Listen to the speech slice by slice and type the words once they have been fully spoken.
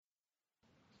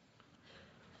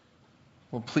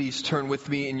Well, please turn with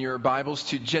me in your Bibles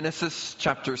to Genesis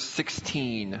chapter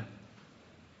 16.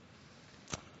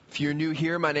 If you're new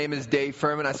here, my name is Dave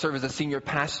Furman. I serve as a senior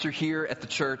pastor here at the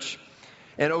church.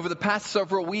 And over the past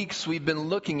several weeks, we've been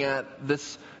looking at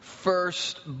this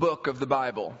first book of the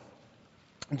Bible,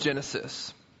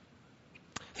 Genesis.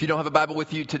 If you don't have a Bible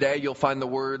with you today, you'll find the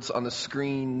words on the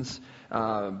screens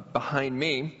behind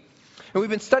me. And we've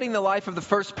been studying the life of the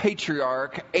first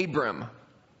patriarch, Abram.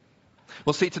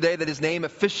 We'll see today that his name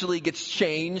officially gets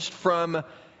changed from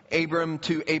Abram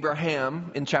to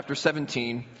Abraham in chapter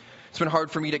 17. It's been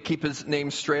hard for me to keep his name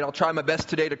straight. I'll try my best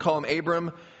today to call him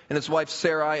Abram and his wife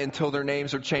Sarai until their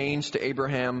names are changed to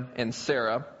Abraham and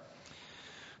Sarah.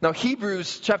 Now,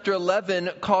 Hebrews chapter 11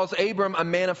 calls Abram a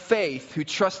man of faith who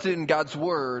trusted in God's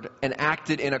word and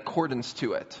acted in accordance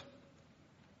to it.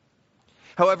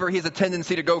 However, he has a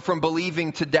tendency to go from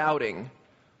believing to doubting,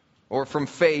 or from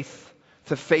faith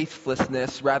to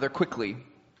faithlessness rather quickly.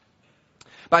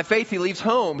 By faith, he leaves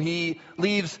home. He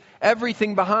leaves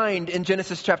everything behind in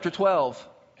Genesis chapter 12.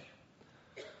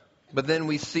 But then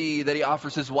we see that he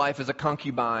offers his wife as a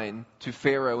concubine to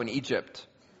Pharaoh in Egypt.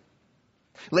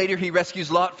 Later, he rescues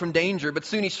Lot from danger, but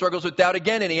soon he struggles with doubt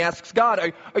again, and he asks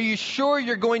God, are you sure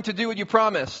you're going to do what you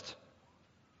promised?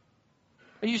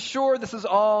 Are you sure this is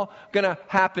all going to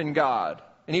happen, God?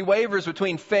 And he wavers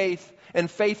between faith and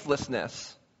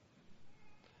faithlessness.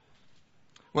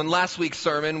 When last week's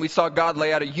sermon, we saw God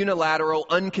lay out a unilateral,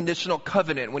 unconditional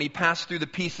covenant when he passed through the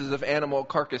pieces of animal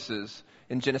carcasses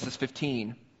in Genesis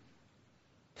 15.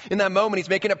 In that moment, he's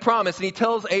making a promise, and he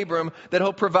tells Abram that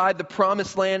he'll provide the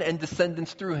promised land and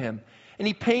descendants through him. And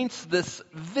he paints this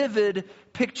vivid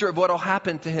picture of what will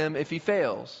happen to him if he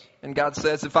fails. And God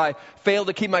says, if I fail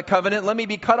to keep my covenant, let me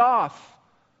be cut off.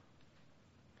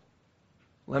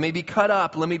 Let me be cut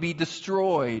up. Let me be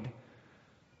destroyed.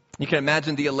 You can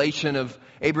imagine the elation of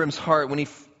Abram's heart when he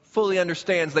fully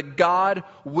understands that God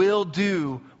will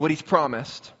do what he's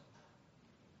promised.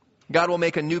 God will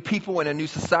make a new people and a new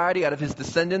society out of his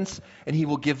descendants, and he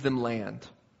will give them land.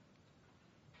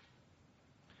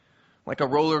 Like a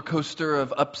roller coaster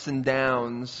of ups and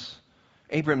downs,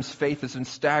 Abram's faith has been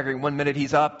staggering. One minute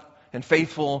he's up and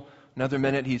faithful, another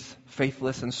minute he's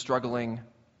faithless and struggling.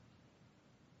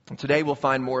 And today we'll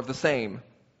find more of the same.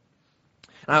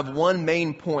 I have one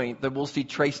main point that we'll see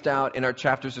traced out in our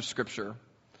chapters of Scripture.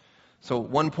 So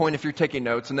one point if you're taking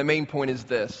notes, and the main point is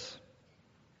this.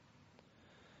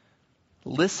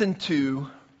 Listen to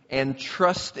and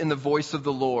trust in the voice of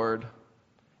the Lord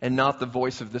and not the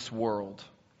voice of this world.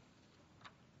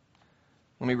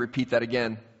 Let me repeat that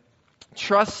again.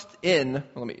 Let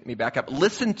me back up.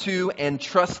 Listen to and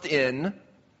trust in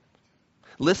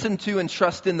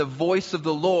the voice of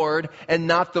the Lord and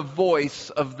not the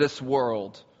voice of this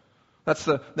world. That's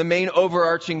the main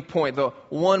overarching point, the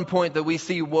one point that we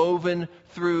see woven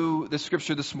through the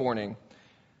Scripture this morning.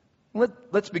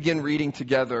 Let's begin reading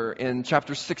together in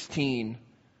chapter 16,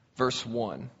 verse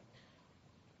 1.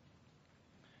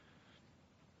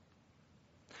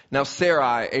 Now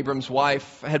Sarai, Abram's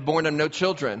wife, had borne him no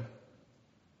children.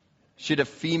 She had a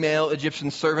female Egyptian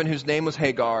servant whose name was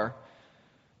Hagar.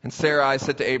 And Sarai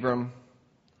said to Abram,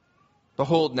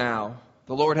 "Behold now,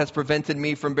 the Lord has prevented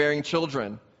me from bearing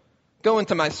children. Go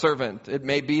into my servant. It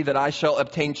may be that I shall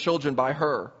obtain children by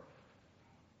her."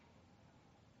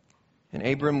 And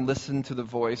Abram listened to the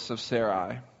voice of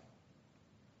Sarai.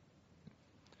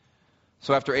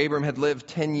 So after Abram had lived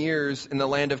 10 years in the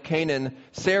land of Canaan,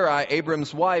 Sarai,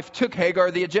 Abram's wife, took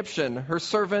Hagar the Egyptian, her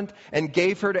servant, and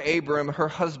gave her to Abram, her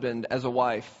husband, as a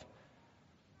wife.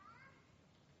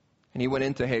 And he went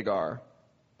into Hagar,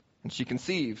 and she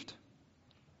conceived.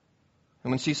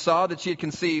 And when she saw that she had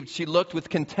conceived, she looked with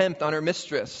contempt on her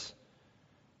mistress.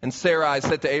 And Sarai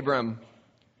said to Abram,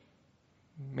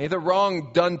 "May the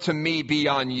wrong done to me be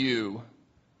on you.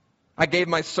 I gave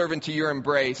my servant to your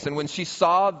embrace, and when she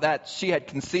saw that she had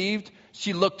conceived,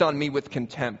 she looked on me with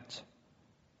contempt.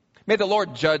 May the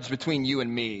Lord judge between you and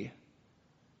me."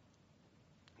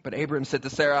 But Abram said to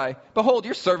Sarai, "Behold,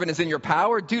 your servant is in your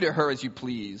power. Do to her as you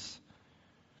please."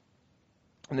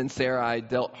 And then Sarai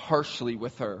dealt harshly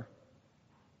with her,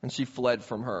 and she fled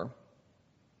from her.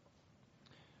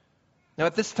 Now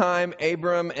at this time,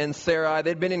 Abram and Sarai,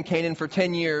 they'd been in Canaan for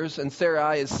 10 years, and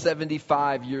Sarai is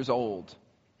 75 years old.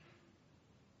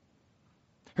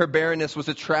 Her barrenness was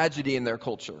a tragedy in their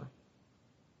culture.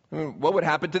 I mean, what would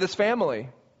happen to this family?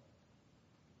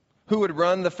 Who would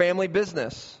run the family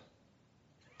business?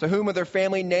 To whom would their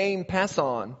family name pass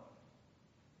on?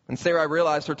 And Sarai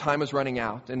realized her time was running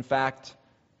out. In fact,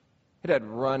 it had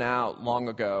run out long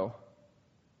ago.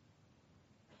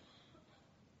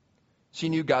 She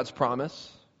knew God's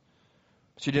promise.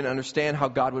 She didn't understand how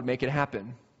God would make it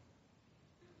happen.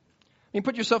 I mean,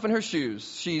 put yourself in her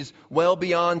shoes. She's well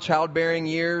beyond childbearing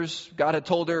years. God had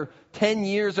told her 10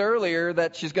 years earlier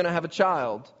that she's going to have a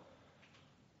child.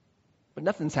 But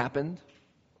nothing's happened.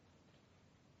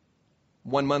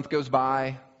 1 month goes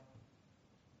by.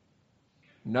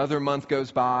 Another month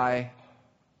goes by.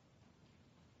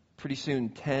 Pretty soon,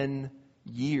 10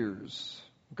 years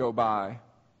go by.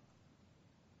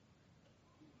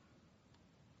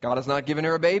 God has not given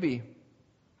her a baby.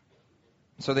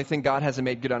 So they think God hasn't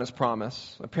made good on his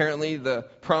promise. Apparently, the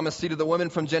promised seed of the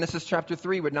woman from Genesis chapter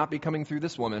 3 would not be coming through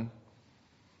this woman.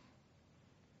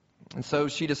 And so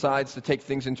she decides to take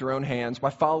things into her own hands by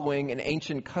following an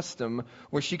ancient custom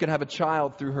where she could have a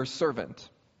child through her servant.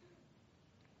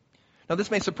 Now, this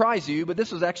may surprise you, but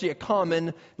this was actually a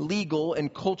common, legal,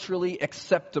 and culturally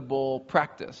acceptable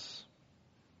practice.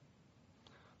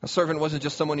 A servant wasn't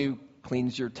just someone who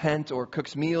cleans your tent or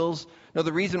cooks meals. No,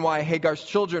 the reason why Hagar's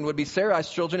children would be Sarai's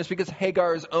children is because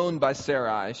Hagar is owned by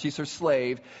Sarai. She's her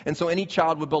slave, and so any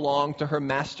child would belong to her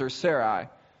master Sarai.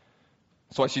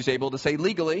 That's why she's able to say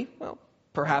legally, well,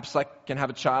 perhaps I can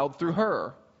have a child through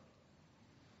her.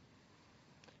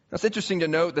 Now, it's interesting to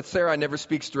note that Sarai never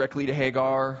speaks directly to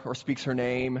Hagar or speaks her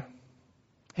name.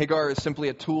 Hagar is simply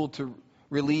a tool to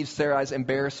relieve Sarai's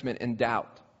embarrassment and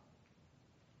doubt.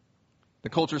 The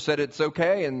culture said it's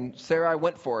okay, and Sarai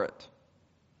went for it.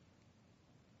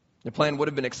 The plan would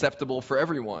have been acceptable for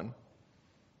everyone,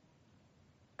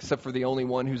 except for the only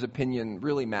one whose opinion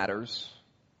really matters,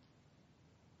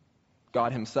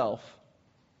 God himself.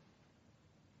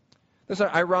 There's an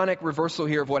ironic reversal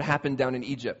here of what happened down in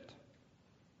Egypt.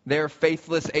 There,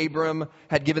 faithless Abram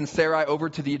had given Sarai over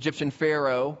to the Egyptian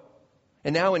Pharaoh,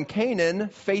 and now in Canaan,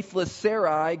 faithless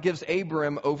Sarai gives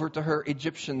Abram over to her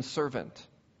Egyptian servant.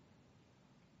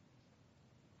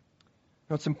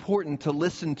 Now, it's important to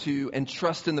listen to and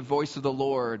trust in the voice of the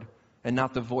Lord and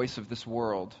not the voice of this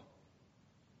world.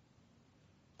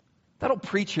 That'll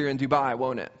preach here in Dubai,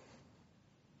 won't it?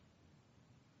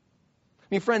 I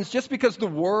mean, friends, just because the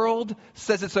world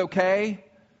says it's okay,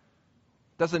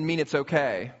 doesn't mean it's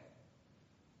okay.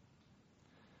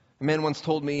 A man once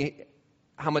told me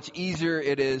how much easier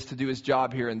it is to do his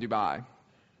job here in Dubai.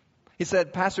 He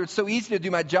said, "Pastor, it's so easy to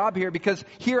do my job here because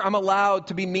here I'm allowed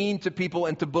to be mean to people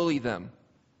and to bully them."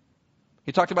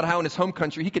 He talked about how in his home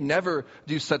country he could never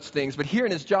do such things, but here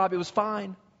in his job it was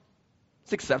fine.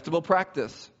 It's acceptable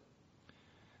practice.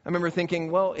 I remember thinking,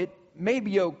 well, it may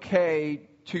be okay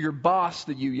to your boss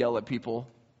that you yell at people,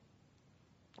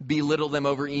 belittle them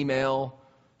over email,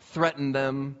 threaten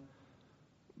them,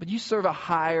 but you serve a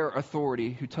higher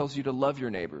authority who tells you to love your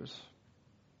neighbors.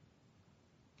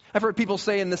 I've heard people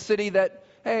say in the city that,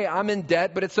 hey, I'm in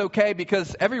debt, but it's okay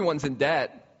because everyone's in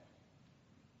debt.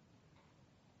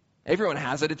 Everyone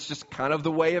has it. It's just kind of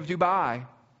the way of Dubai.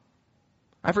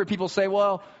 I've heard people say,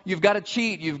 well, you've got to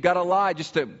cheat, you've got to lie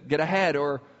just to get ahead,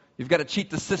 or you've got to cheat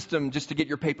the system just to get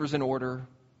your papers in order.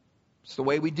 It's the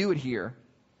way we do it here.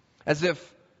 As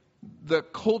if the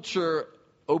culture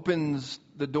opens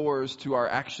the doors to our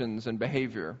actions and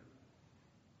behavior.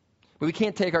 But we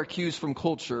can't take our cues from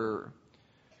culture.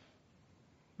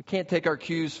 We can't take our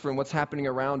cues from what's happening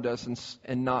around us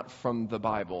and not from the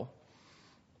Bible.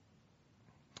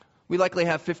 We likely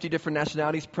have 50 different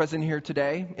nationalities present here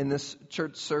today in this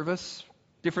church service.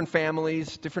 Different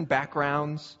families, different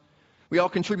backgrounds. We all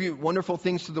contribute wonderful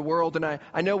things to the world, and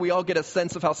I know we all get a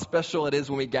sense of how special it is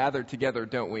when we gather together,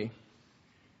 don't we?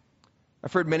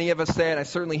 I've heard many of us say, and I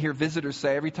certainly hear visitors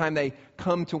say, every time they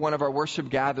come to one of our worship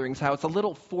gatherings, how it's a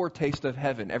little foretaste of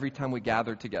heaven every time we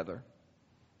gather together.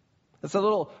 It's a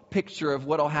little picture of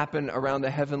what will happen around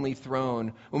the heavenly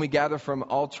throne when we gather from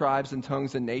all tribes and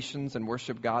tongues and nations and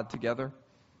worship God together.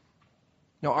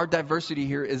 Now, our diversity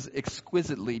here is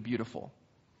exquisitely beautiful.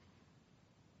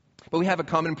 But we have a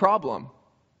common problem.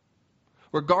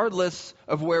 Regardless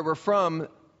of where we're from,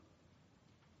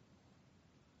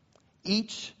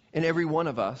 each and every one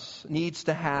of us needs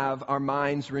to have our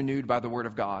minds renewed by the Word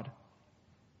of God.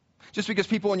 Just because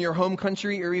people in your home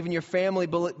country or even your family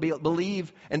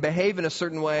believe and behave in a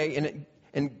certain way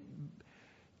and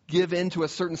give in to a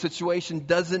certain situation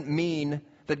doesn't mean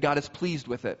that God is pleased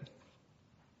with it.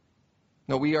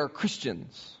 No, we are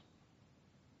Christians.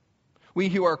 We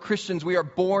who are Christians, we are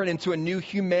born into a new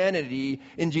humanity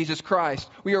in Jesus Christ.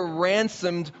 We are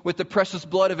ransomed with the precious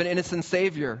blood of an innocent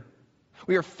Savior.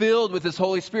 We are filled with His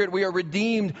Holy Spirit. We are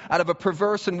redeemed out of a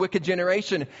perverse and wicked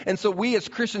generation. And so we as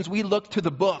Christians, we look to the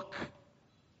book.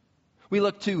 We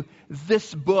look to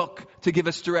this book to give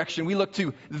us direction. We look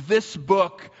to this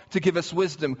book to give us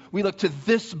wisdom. We look to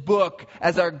this book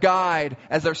as our guide,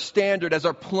 as our standard, as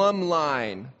our plumb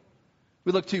line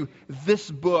We look to this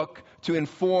book to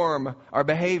inform our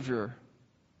behavior.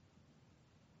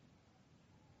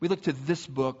 We look to this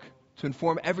book to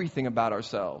inform everything about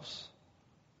ourselves.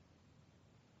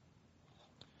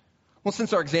 Well,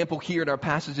 since our example here in our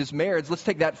passage is marriage, let's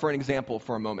take that for an example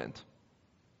for a moment.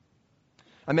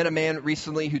 I met a man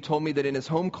recently who told me that in his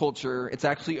home culture, it's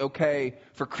actually okay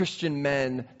for Christian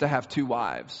men to have 2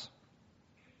 wives.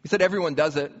 He said everyone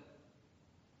does it.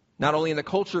 Not only in the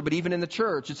culture, but even in the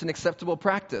church. It's an acceptable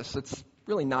practice. It's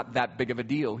really not that big of a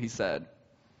deal, he said.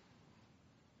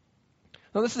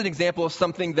 Now, this is an example of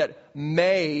something that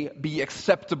may be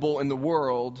acceptable in the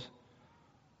world,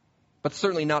 but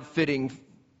certainly not fitting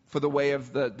for the way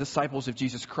of the disciples of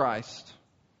Jesus Christ.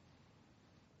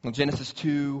 Well, Genesis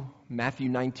 2, Matthew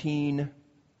 19,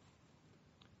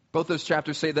 both those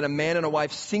chapters say that a man and a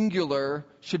wife, singular,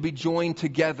 should be joined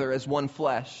together as one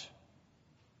flesh.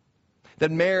 That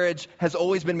marriage has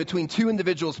always been between 2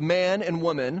 individuals, man and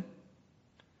woman,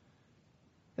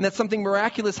 and that something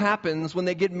miraculous happens when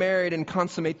they get married and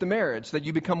consummate the marriage, that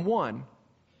you become one.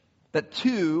 That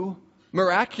 2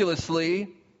 miraculously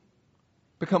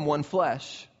become one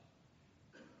flesh.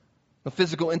 The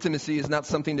physical intimacy is not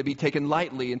something to be taken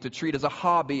lightly and to treat as a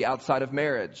hobby outside of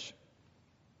marriage.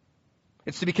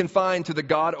 It's to be confined to the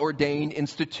God-ordained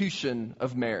institution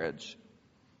of marriage.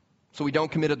 So we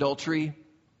don't commit adultery.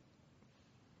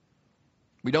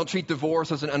 We don't treat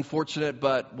divorce as an unfortunate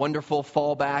but wonderful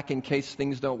fallback in case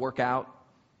things don't work out.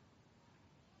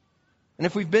 And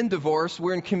if we've been divorced,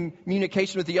 we're in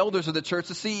communication with the elders of the church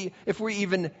to see if we're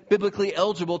even biblically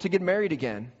eligible to get married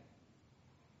again.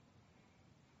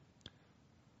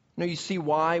 Now, you see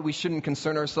why we shouldn't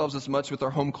concern ourselves as much with our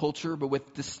home culture, but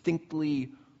with distinctly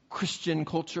Christian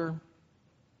culture.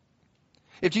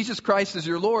 If Jesus Christ is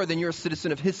your Lord, then you're a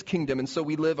citizen of His kingdom, and so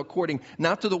we live according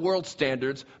not to the world's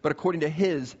standards, but according to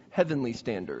His heavenly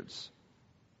standards.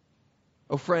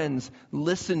 Oh, friends,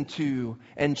 listen to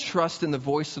and trust in the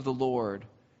voice of the Lord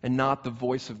and not the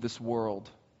voice of this world.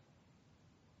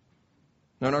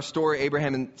 Now, in our story,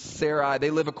 Abraham and Sarai, they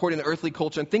live according to earthly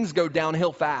culture, and things go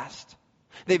downhill fast.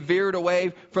 They veered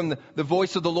away from the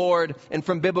voice of the Lord and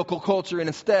from biblical culture, and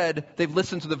instead, they've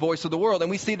listened to the voice of the world.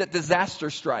 And we see that disaster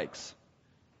strikes.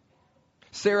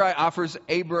 Sarai offers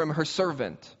Abram her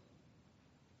servant.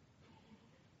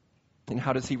 And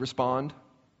how does he respond?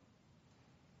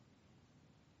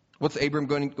 What's Abram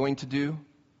going to do?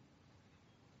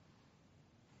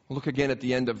 Look again at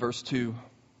the end of verse 2.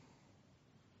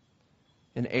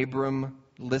 And Abram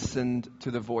listened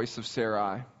to the voice of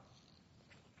Sarai.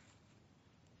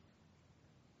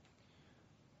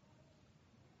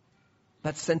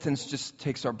 That sentence just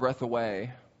takes our breath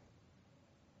away.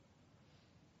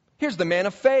 Here's the man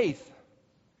of faith.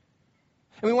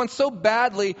 And we want so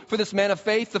badly for this man of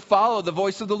faith to follow the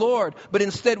voice of the Lord. But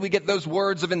instead we get those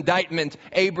words of indictment.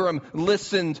 Abram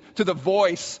listened to the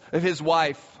voice of his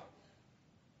wife.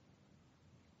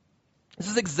 This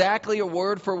is exactly a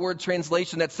word-for-word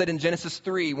translation that's said in Genesis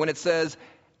 3 when it says,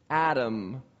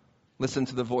 Adam listened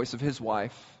to the voice of his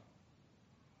wife.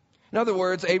 In other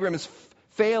words, Abram is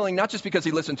failing not just because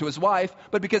he listened to his wife,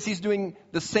 but because he's doing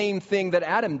the same thing that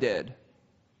Adam did.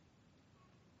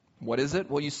 What is it?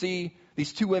 Well, you see,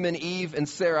 these 2 women, Eve and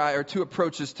Sarai, are 2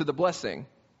 approaches to the blessing.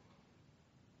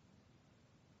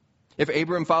 If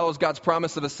Abram follows God's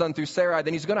promise of a son through Sarai,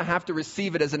 then he's going to have to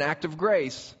receive it as an act of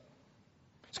grace.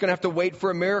 He's going to have to wait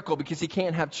for a miracle because he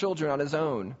can't have children on his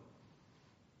own.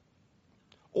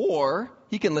 Or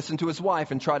he can listen to his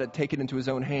wife and try to take it into his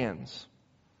own hands.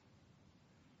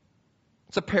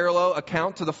 It's a parallel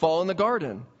account to the fall in the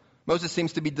garden. Moses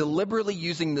seems to be deliberately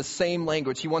using the same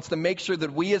language. He wants to make sure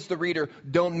that we as the reader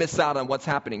don't miss out on what's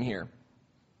happening here.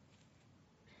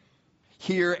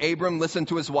 Here, Abram listened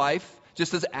to his wife,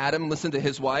 just as Adam listened to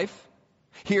his wife.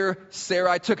 Here,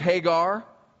 Sarai took Hagar,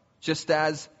 just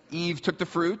as Eve took the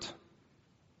fruit.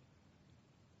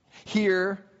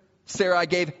 Here, Sarai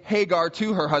gave Hagar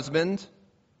to her husband,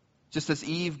 just as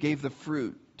Eve gave the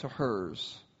fruit to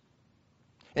hers.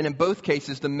 And in both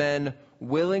cases, the men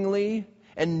willingly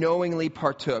and knowingly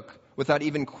partook without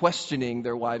even questioning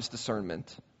their wives'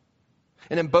 discernment.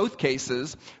 And in both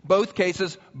cases, both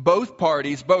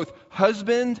parties, both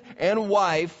husband and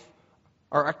wife,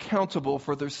 are accountable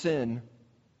for their sin.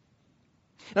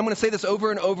 And I'm going to say this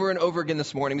over and over and over again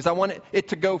this morning because I want it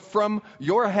to go from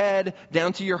your head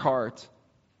down to your heart.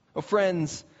 Oh,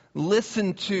 friends,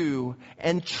 listen to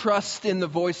and trust in the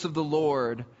voice of the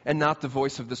Lord and not the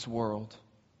voice of this world.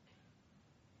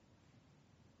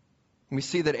 And we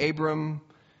see that Abram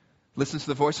listens to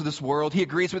the voice of this world. He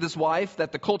agrees with his wife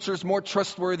that the culture is more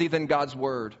trustworthy than God's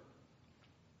word.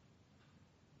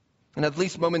 And at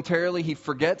least momentarily, he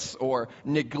forgets or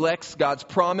neglects God's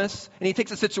promise, and he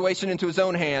takes the situation into his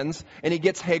own hands, and he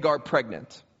gets Hagar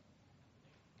pregnant.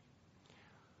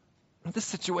 Now, this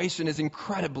situation is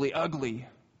incredibly ugly.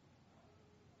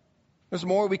 There's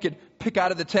more we could pick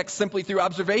out of the text simply through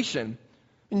observation.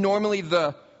 Normally,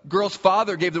 the girl's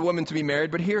father gave the woman to be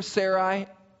married, but here Sarai,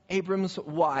 Abram's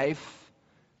wife,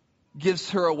 gives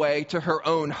her away to her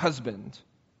own husband.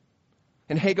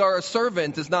 And Hagar, a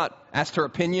servant, is not asked her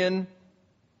opinion.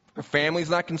 Her family's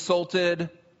not consulted.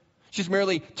 She's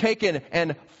merely taken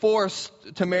and forced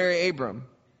to marry Abram.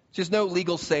 She has no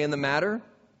legal say in the matter.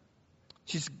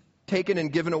 She's taken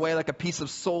and given away like a piece of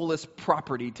soulless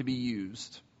property to be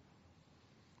used.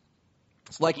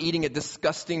 It's like eating a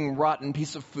disgusting, rotten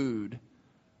piece of food.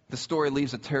 The story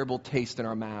leaves a terrible taste in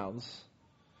our mouths.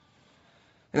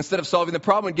 And instead of solving the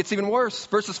problem, it gets even worse.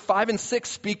 Verses 5 and 6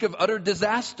 speak of utter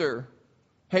disaster.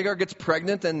 Hagar gets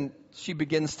pregnant and she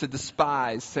begins to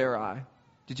despise Sarai.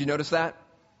 Did you notice that?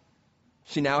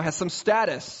 She now has some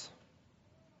status.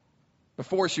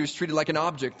 Before she was treated like an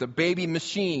object, a baby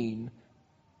machine.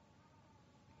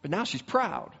 But now she's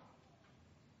proud.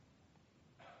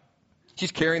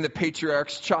 She's carrying the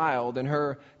patriarch's child, and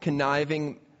her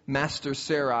conniving master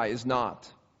Sarai is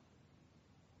not.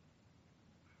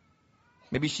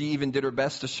 Maybe she even did her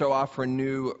best to show off her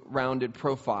new rounded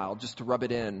profile, just to rub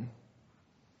it in.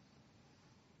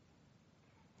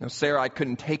 Now, Sarai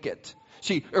couldn't take it.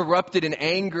 She erupted in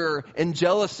anger and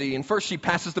jealousy, and first she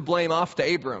passes the blame off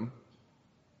to Abram.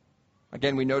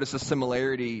 Again, we notice a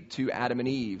similarity to Adam and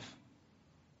Eve.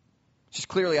 She's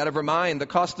clearly out of her mind. The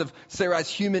cost of Sarai's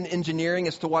human engineering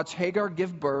is to watch Hagar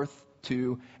give birth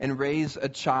to and raise a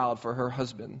child for her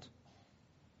husband.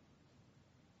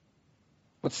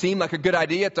 What seemed like a good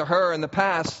idea to her in the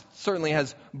past certainly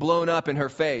has blown up in her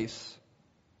face.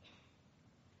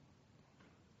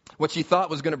 What she thought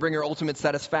was going to bring her ultimate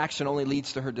satisfaction only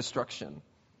leads to her destruction.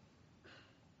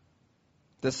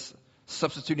 This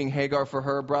substituting Hagar for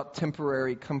her brought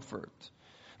temporary comfort.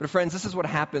 But friends, this is what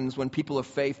happens when people of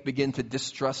faith begin to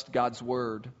distrust God's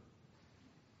word.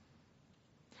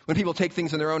 When people take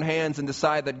things in their own hands and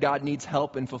decide that God needs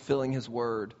help in fulfilling his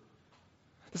word.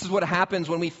 This is what happens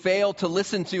when we fail to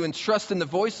listen to and trust in the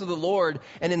voice of the Lord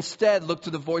and instead look to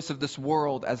the voice of this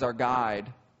world as our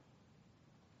guide.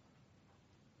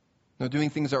 Now,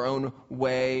 doing things our own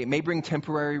way may bring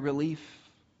temporary relief.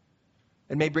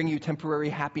 It may bring you temporary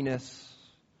happiness.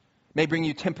 It may bring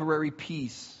you temporary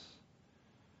peace.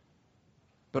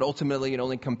 But ultimately, it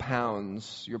only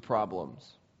compounds your problems.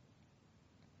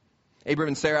 Abram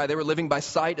and Sarai, they were living by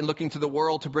sight and looking to the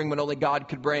world to bring what only God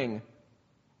could bring.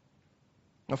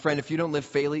 Now, friend, if you don't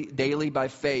live daily by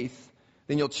faith,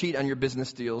 then you'll cheat on your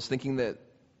business deals thinking that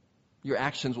your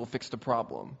actions will fix the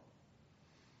problem.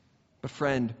 But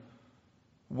friend,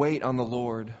 wait on the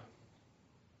Lord.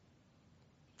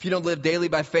 If you don't live daily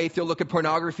by faith, you'll look at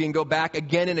pornography and go back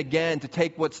again and again to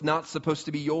take what's not supposed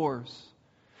to be yours.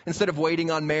 Instead of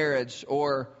waiting on marriage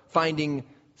or finding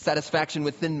satisfaction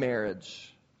within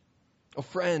marriage. Oh,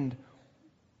 friend,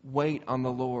 wait on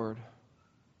the Lord.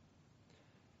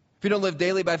 If you don't live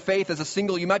daily by faith as a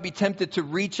single, you might be tempted to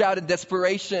reach out in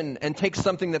desperation and take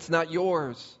something that's not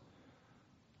yours.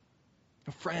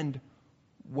 Oh, friend,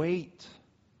 wait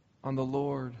on the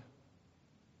Lord.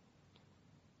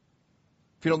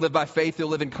 If you don't live by faith, you'll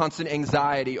live in constant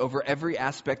anxiety over every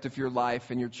aspect of your life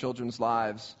and your children's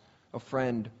lives. Oh,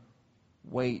 friend,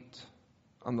 wait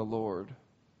on the Lord.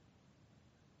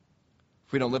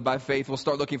 If we don't live by faith, we'll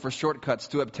start looking for shortcuts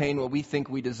to obtain what we think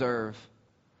we deserve.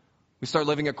 We start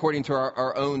living according to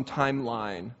our own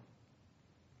timeline.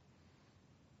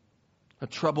 The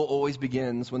trouble always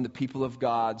begins when the people of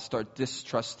God start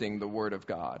distrusting the Word of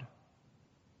God.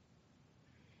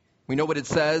 We know what it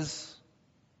says.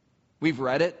 We've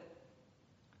read it.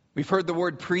 We've heard the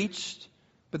Word preached.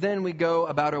 But then we go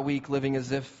about our week living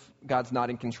as if God's not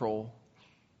in control.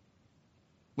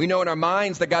 We know in our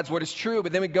minds that God's Word is true,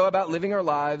 but then we go about living our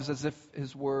lives as if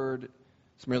His Word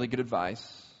is merely good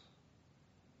advice.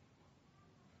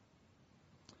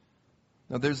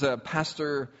 Now, there's a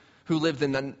pastor who lived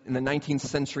in the 19th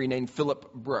century named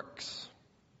Philip Brooks.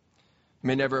 You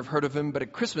may never have heard of him, but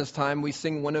at Christmas time we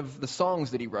sing one of the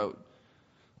songs that he wrote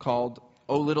called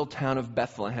O Little Town of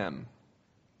Bethlehem.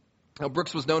 Now,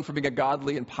 Brooks was known for being a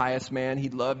godly and pious man. He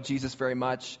loved Jesus very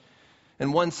much.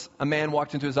 And once a man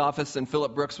walked into his office and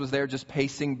Philip Brooks was there just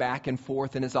pacing back and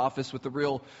forth in his office with a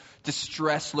real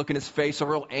distressed look in his face, a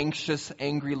real anxious,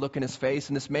 angry look in his face.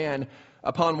 And this man,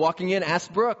 upon walking in,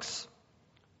 asked Brooks,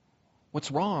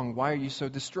 "What's wrong? Why are you so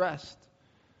distressed?"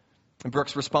 And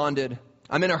Brooks responded,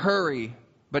 "I'm in a hurry,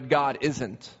 but God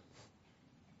isn't."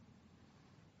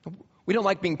 We don't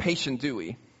like being patient, do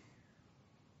we?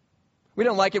 We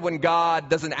don't like it when God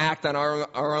doesn't act on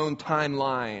our own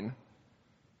timeline.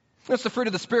 That's the fruit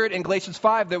of the Spirit in Galatians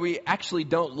 5 that we actually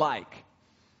don't like.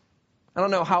 I don't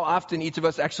know how often each of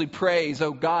us actually prays,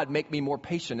 "Oh God, make me more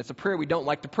patient." It's a prayer we don't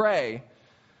like to pray.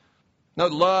 No,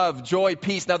 love, joy,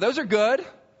 peace. Now those are good.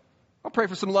 I'll pray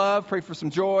for some love, pray for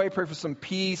some joy, pray for some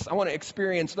peace. I want to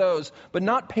experience those, but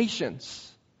not patience.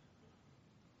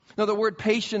 Now the word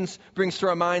patience brings to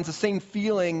our minds the same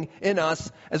feeling in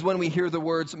us as when we hear the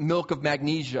words milk of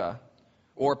magnesia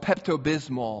or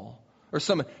Pepto-Bismol or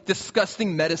some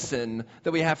disgusting medicine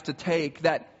that we have to take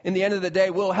that in the end of the day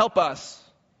will help us.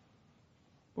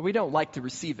 But we don't like to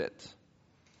receive it.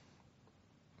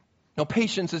 Now,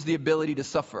 patience is the ability to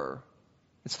suffer.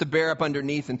 It's to bear up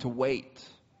underneath and to wait.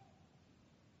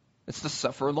 It's to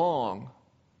suffer long.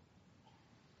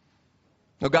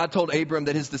 Now, God told Abram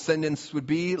that his descendants would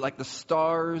be like the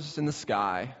stars in the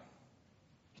sky.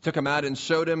 He took him out and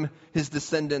showed him his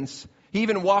descendants. He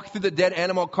even walked through the dead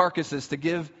animal carcasses to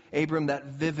give Abram that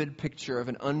vivid picture of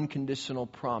an unconditional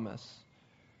promise.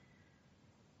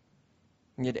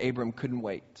 And yet Abram couldn't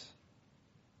wait.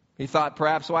 He thought,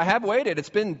 perhaps, well, I have waited. It's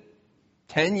been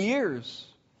 10 years.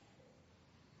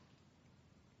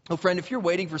 Oh, friend, if you're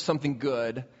waiting for something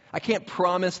good, I can't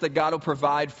promise that God will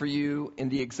provide for you in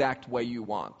the exact way you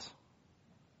want.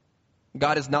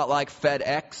 God is not like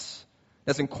FedEx,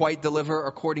 doesn't quite deliver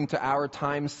according to our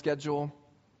time schedule.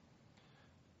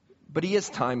 But He is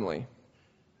timely.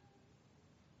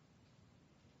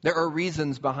 There are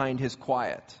reasons behind His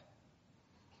quiet.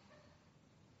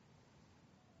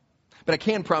 But I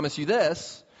can promise you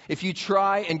this. If you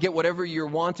try and get whatever you're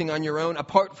wanting on your own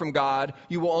apart from God,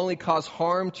 you will only cause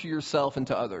harm to yourself and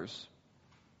to others.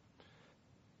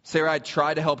 Sarai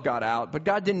tried to help God out, but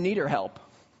God didn't need her help.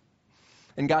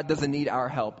 And God doesn't need our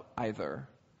help either.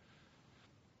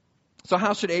 So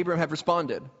how should Abram have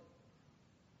responded?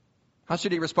 How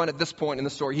should he respond at this point in the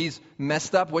story? He's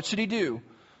messed up. What should he do?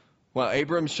 Well,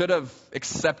 Abram should have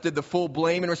accepted the full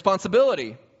blame and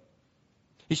responsibility.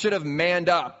 He should have manned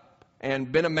up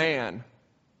and been a man.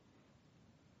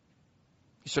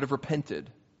 He should have repented.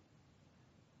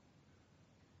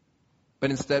 But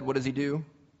instead, what does he do?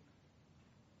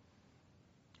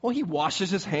 Well, he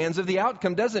washes his hands of the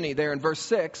outcome, doesn't he? There in verse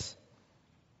 6.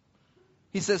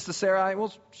 He says to Sarai,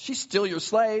 well, she's still your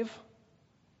slave.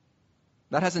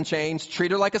 That hasn't changed. Treat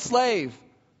her like a slave.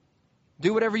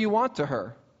 Do whatever you want to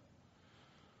her.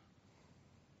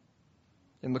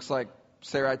 It looks like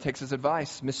Sarai takes his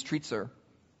advice, mistreats her.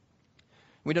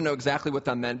 We don't know exactly what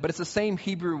that meant, but it's the same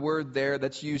Hebrew word there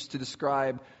that's used to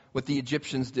describe what the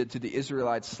Egyptians did to the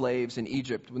Israelite slaves in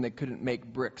Egypt when they couldn't make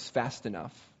bricks fast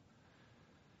enough.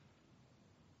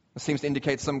 It seems to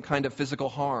indicate some kind of physical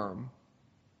harm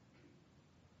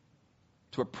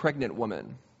to a pregnant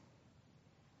woman.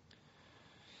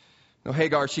 Now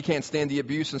Hagar, she can't stand the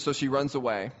abuse, and so she runs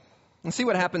away. And see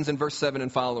what happens in verse 7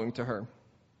 and following to her.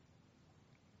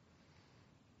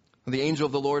 The angel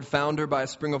of the Lord found her by a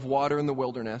spring of water in the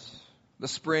wilderness, the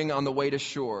spring on the way to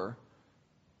shore.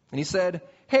 And he said,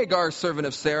 Hagar, servant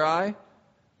of Sarai,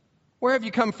 where have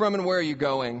you come from and where are you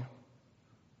going?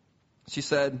 She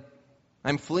said,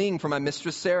 I'm fleeing from my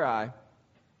mistress Sarai.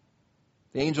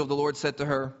 The angel of the Lord said to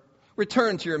her,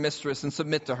 return to your mistress and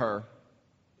submit to her.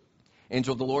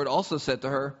 Angel of the Lord also said to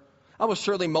her, I will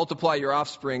surely multiply your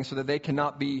offspring so that they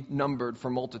cannot be numbered for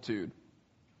multitude.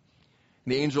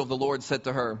 And the angel of the Lord said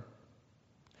to her,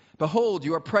 behold,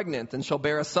 you are pregnant and shall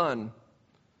bear a son.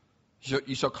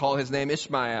 You shall call his name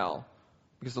Ishmael,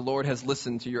 because the Lord has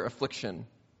listened to your affliction.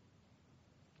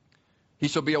 He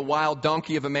shall be a wild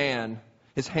donkey of a man,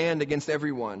 his hand against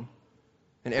everyone,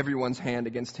 and everyone's hand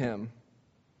against him.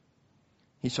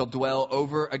 He shall dwell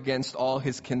over against all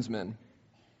his kinsmen.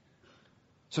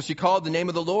 So she called the name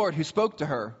of the Lord who spoke to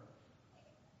her.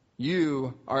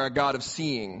 You are a God of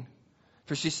seeing.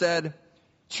 For she said,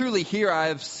 truly here I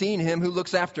have seen him who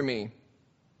looks after me.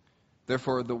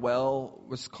 Therefore the well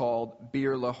was called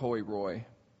Beer Lahai Roi.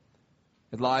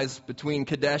 It lies between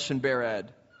Kadesh and Bered.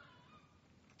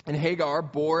 And Hagar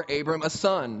bore Abram a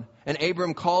son, and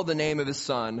Abram called the name of his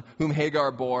son, whom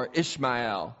Hagar bore,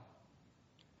 Ishmael.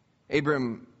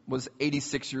 Abram was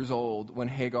 86 years old when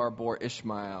Hagar bore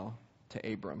Ishmael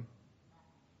to Abram.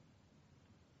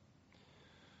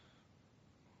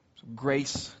 So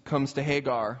grace comes to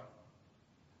Hagar.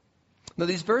 Now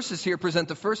these verses here present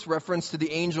the first reference to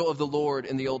the angel of the Lord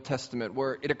in the Old Testament,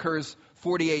 where it occurs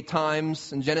 48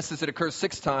 times. In Genesis it occurs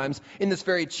 6 times. In this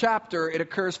very chapter it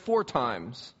occurs 4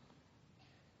 times.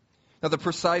 Now the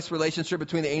precise relationship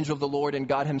between the angel of the Lord and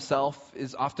God himself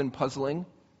is often puzzling.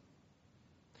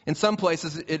 In some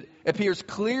places, it appears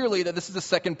clearly that this is the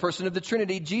second person of the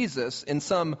Trinity, Jesus, in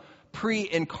some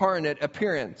pre-incarnate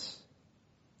appearance.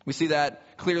 We see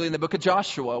that clearly in the book of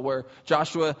Joshua, where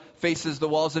Joshua faces the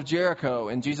walls of Jericho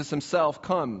and Jesus himself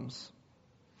comes.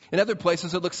 In other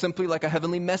places, it looks simply like a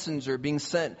heavenly messenger being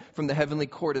sent from the heavenly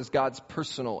court as God's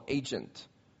personal agent.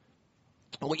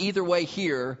 Well, either way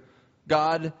here,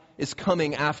 God is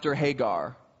coming after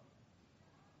Hagar.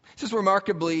 This is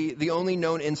remarkably the only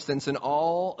known instance in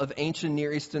all of ancient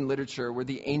Near Eastern literature where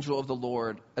the angel of the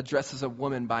Lord addresses a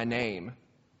woman by name.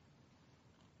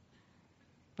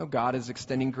 No, God is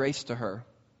extending grace to her.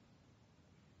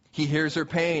 He hears her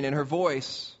pain and her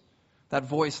voice, that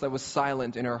voice that was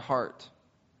silent in her heart.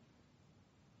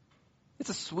 It's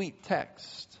a sweet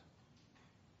text.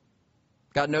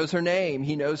 God knows her name.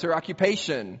 He knows her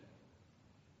occupation.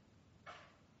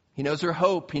 He knows her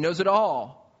hope. He knows it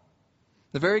all.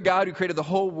 The very God who created the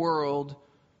whole world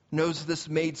knows this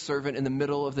maidservant in the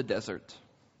middle of the desert.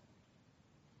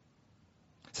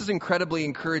 This is incredibly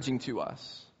encouraging to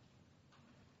us.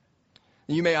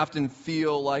 You may often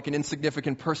feel like an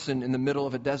insignificant person in the middle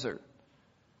of a desert.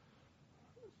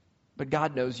 But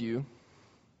God knows you.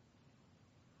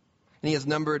 And He has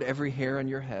numbered every hair on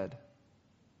your head.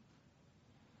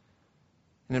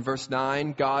 And in verse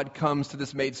 9, God comes to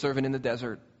this maidservant in the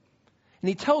desert. And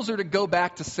He tells her to go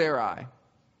back to Sarai.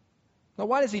 Now,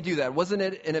 why does He do that? Wasn't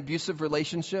it an abusive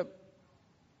relationship?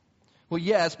 Well,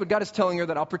 yes, but God is telling her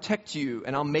that I'll protect you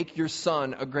and I'll make your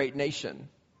son a great nation.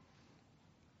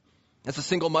 As a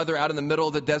single mother out in the middle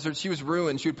of the desert, she was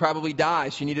ruined. She would probably die.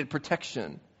 She needed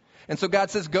protection. And so God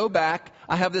says, go back.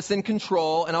 I have this in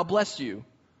control and I'll bless you.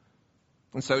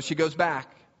 And so she goes back.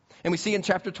 And we see in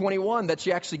chapter 21 that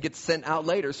she actually gets sent out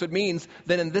later. So it means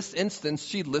that in this instance,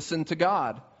 she listened to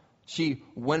God. She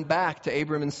went back to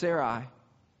Abram and Sarai.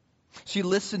 She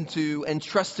listened to and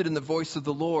trusted in the voice of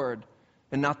the Lord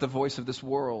and not the voice of this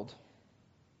world.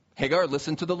 Hagar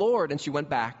listened to the Lord and she went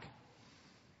back.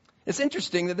 It's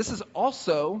interesting that this is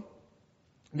also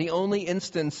the only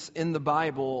instance in the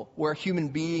Bible where a human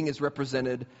being is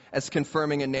represented as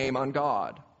confirming a name on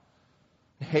God.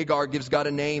 Hagar gives God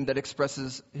a name that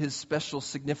expresses His special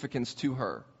significance to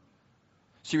her.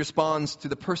 She responds to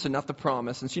the person, not the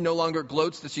promise, and she no longer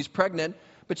gloats that she's pregnant,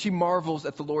 but she marvels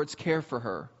at the Lord's care for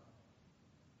her.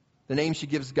 The name she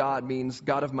gives God means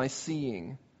God of my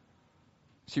seeing.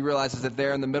 She realizes that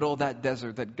there in the middle of that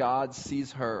desert, that God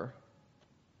sees her,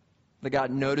 that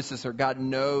God notices her, God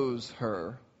knows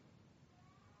her.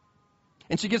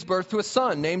 And she gives birth to a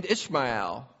son named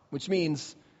Ishmael, which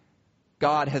means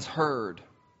God has heard.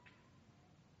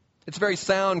 Its very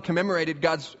sound commemorated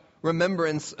God's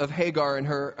remembrance of Hagar and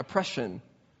her oppression.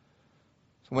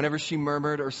 So whenever she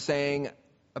murmured or sang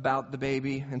about the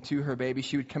baby and to her baby,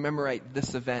 she would commemorate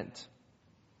this event.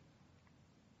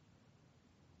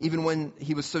 Even when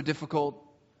he was so difficult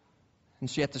and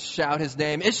she had to shout his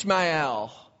name,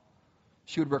 Ishmael,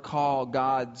 she would recall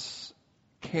God's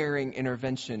caring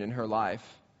intervention in her life.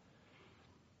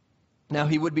 Now,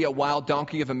 he would be a wild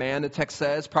donkey of a man, the text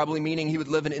says, probably meaning he would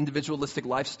live an individualistic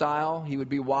lifestyle. He would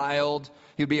be wild.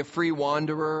 He would be a free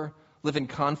wanderer, live in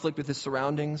conflict with his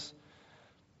surroundings.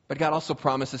 But God also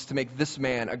promises to make this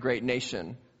man a great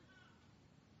nation.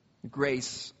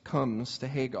 Grace comes to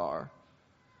Hagar.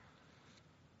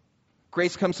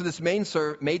 Grace comes to this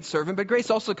maidservant, but grace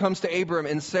also comes to Abram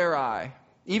and Sarai.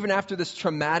 Even after this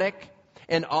traumatic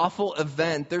and awful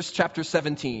event, there's chapter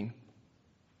 17.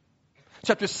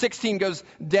 Chapter 16 goes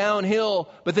downhill,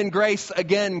 but then grace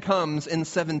again comes in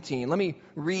 17. Let me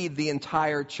read the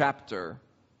entire chapter,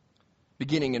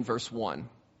 beginning in verse 1.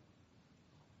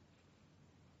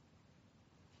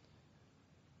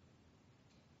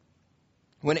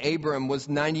 When Abram was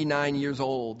 99 years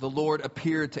old, the Lord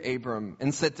appeared to Abram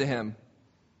and said to him,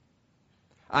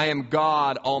 I am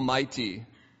God Almighty.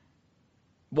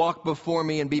 Walk before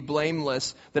me and be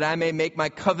blameless, that I may make my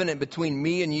covenant between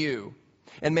me and you,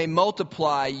 and may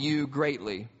multiply you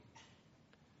greatly.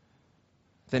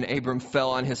 Then Abram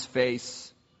fell on his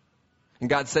face, and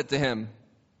God said to him,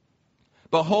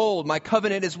 Behold, my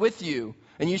covenant is with you,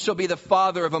 and you shall be the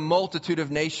father of a multitude of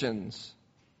nations.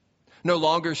 No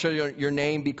longer shall your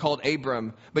name be called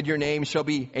Abram, but your name shall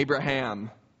be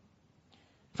Abraham.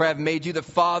 For I have made you the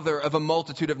father of a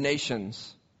multitude of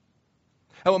nations.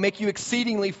 I will make you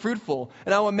exceedingly fruitful,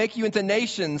 and I will make you into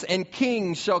nations, and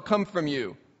kings shall come from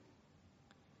you.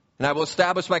 And I will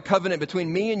establish my covenant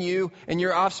between me and you and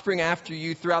your offspring after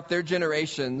you throughout their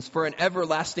generations for an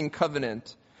everlasting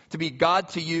covenant, to be God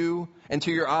to you and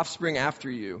to your offspring after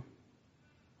you.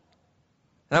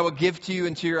 And I will give to you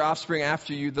and to your offspring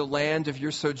after you the land of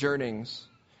your sojournings,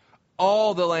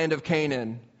 all the land of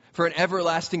Canaan, for an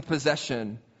everlasting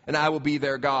possession, and I will be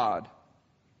their God.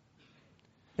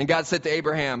 And God said to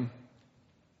Abraham,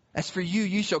 as for you,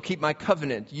 you shall keep my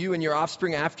covenant, you and your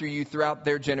offspring after you throughout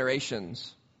their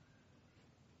generations.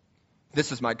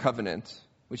 This is my covenant,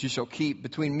 which you shall keep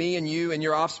between me and you and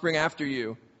your offspring after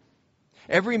you.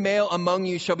 Every male among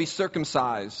you shall be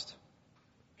circumcised.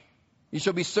 You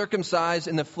shall be circumcised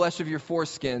in the flesh of your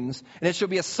foreskins, and it shall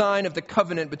be a sign of the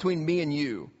covenant between me and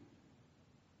you.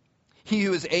 He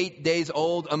who is 8 days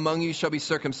old among you shall be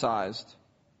circumcised.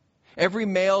 Every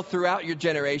male throughout your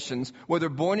generations, whether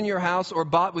born in your house or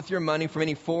bought with your money from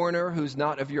any foreigner who is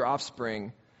not of your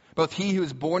offspring, both he who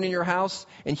is born in your house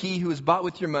and he who is bought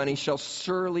with your money shall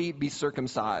surely be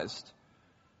circumcised.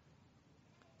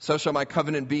 So shall my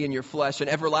covenant be in your flesh, an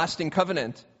everlasting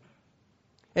covenant.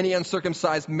 Any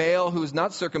uncircumcised male who is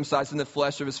not circumcised in the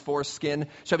flesh of his foreskin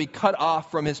shall be cut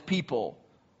off from his people.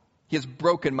 He has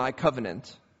broken my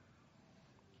covenant.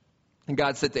 And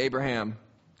God said to Abraham,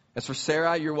 as for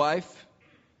Sarai, your wife,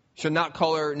 you shall not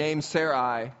call her name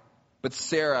Sarai, but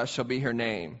Sarah shall be her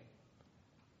name.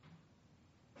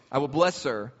 I will bless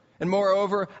her, and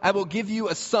moreover, I will give you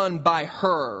a son by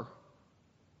her.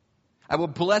 I will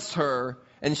bless her,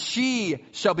 and she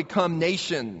shall become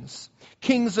nations.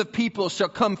 Kings of people shall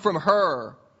come from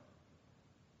her.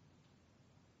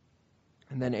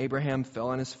 And then Abraham fell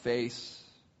on his face,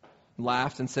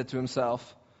 laughed, and said to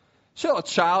himself, shall a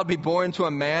child be born to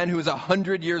a man who is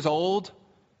 100 years old?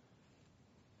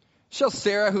 Shall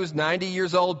Sarah, who is 90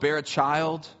 years old, bear a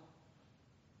child?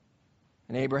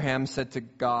 And Abraham said to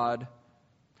God,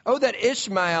 oh, that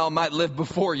Ishmael might live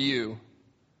before you.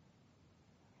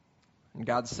 And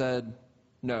God said,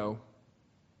 no.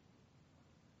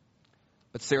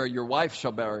 But Sarah, your wife,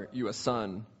 shall bear you a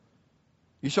son.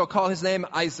 You shall call his name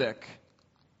Isaac.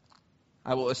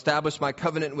 I will establish my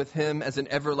covenant with him as an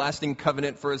everlasting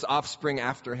covenant for his offspring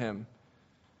after him.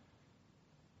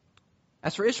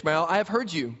 As for Ishmael, I have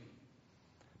heard you.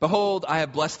 Behold, I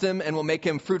have blessed him and will make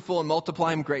him fruitful and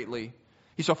multiply him greatly.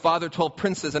 He shall father 12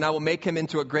 princes, and I will make him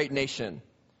into a great nation.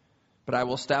 But I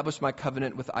will establish my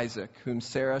covenant with Isaac, whom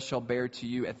Sarah shall bear to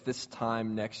you at this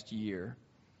time next year.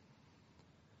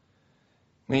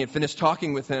 When he had finished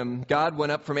talking with him, God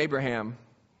went up from Abraham.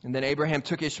 And then Abraham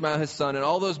took Ishmael his son, and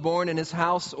all those born in his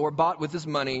house or bought with his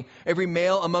money, every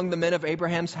male among the men of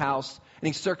Abraham's house, and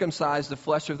he circumcised the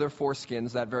flesh of their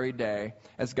foreskins that very day,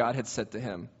 as God had said to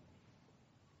him.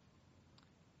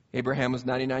 Abraham was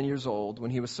 99 years old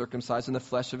when he was circumcised in the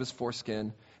flesh of his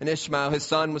foreskin, and Ishmael his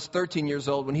son was 13 years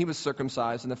old when he was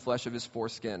circumcised in the flesh of his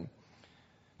foreskin.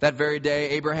 That very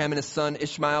day Abraham and his son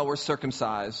Ishmael were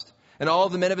circumcised, and all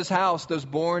the men of his house, those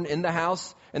born in the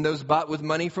house and those bought with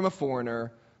money from a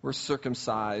foreigner, were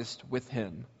circumcised with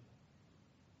him.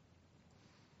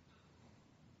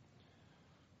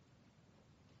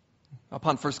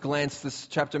 Upon first glance, this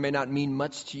chapter may not mean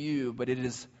much to you, but it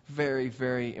is very,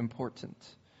 very important.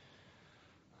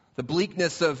 The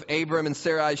bleakness of Abram and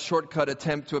Sarai's shortcut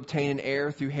attempt to obtain an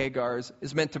heir through Hagar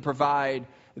is meant to provide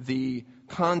the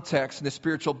context and the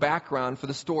spiritual background for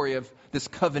the story of this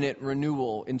covenant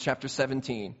renewal in chapter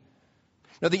 17.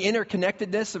 Now, the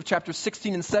interconnectedness of chapter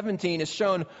 16 and 17 is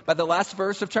shown by the last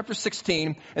verse of chapter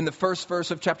 16 and the first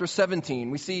verse of chapter 17.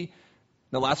 We see in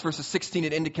the last verse of 16,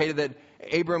 it indicated that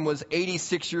Abram was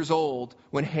 86 years old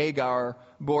when Hagar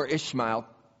bore Ishmael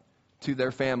to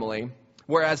their family,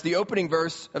 whereas the opening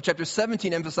verse of chapter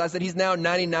 17 emphasized that he's now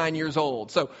 99 years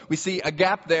old. So we see a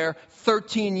gap there.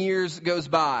 13 years goes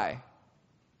by.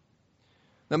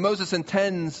 Now, Moses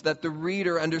intends that the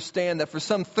reader understand that for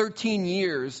some 13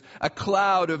 years, a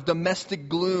cloud of domestic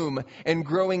gloom and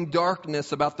growing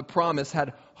darkness about the promise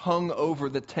had hung over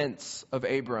the tents of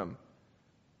Abram.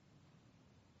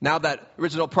 Now that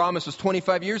original promise was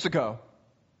 25 years ago.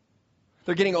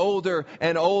 They're getting older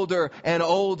and older and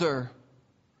older.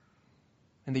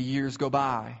 And the years go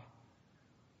by.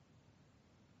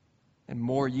 And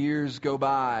more years go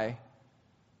by.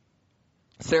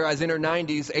 Sarai's in her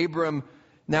 90s.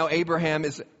 Abraham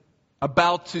is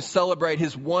about to celebrate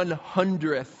his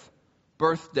 100th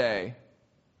birthday.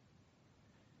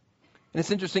 And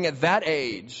it's interesting, at that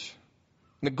age,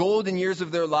 in the golden years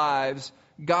of their lives,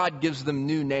 God gives them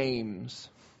new names.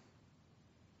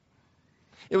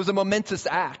 It was a momentous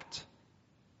act.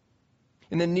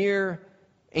 In the near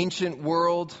ancient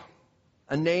world,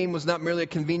 a name was not merely a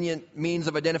convenient means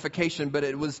of identification, but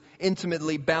it was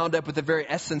intimately bound up with the very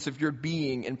essence of your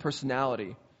being and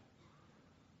personality.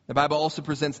 The Bible also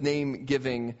presents name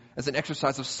giving as an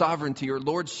exercise of sovereignty or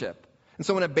lordship. And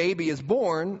so when a baby is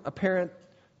born, a parent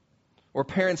or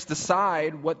parents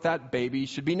decide what that baby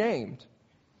should be named.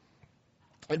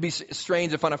 It'd be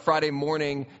strange if on a Friday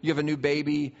morning you have a new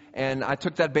baby and I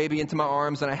took that baby into my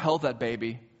arms and I held that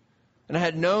baby. And I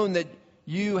had known that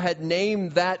you had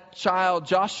named that child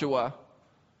Joshua.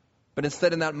 But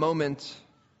instead in that moment,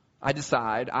 I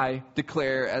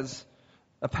declare as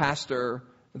a pastor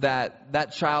that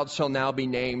that child shall now be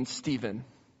named Stephen.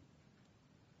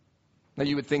 Now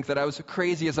you would think that I was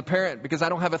crazy as a parent because I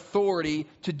don't have authority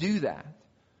to do that.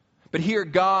 But here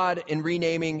God, in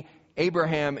renaming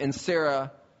Abraham and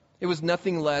Sarah, it was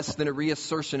nothing less than a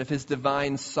reassertion of his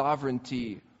divine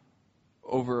sovereignty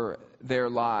over their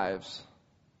lives.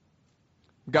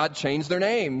 God changed their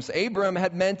names. Abram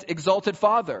had meant exalted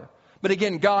father. But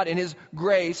again, God, in his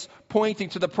grace, pointing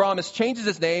to the promise, changes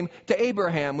his name to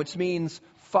Abraham, which means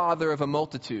father of a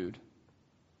multitude.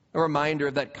 A reminder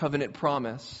of that covenant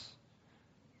promise.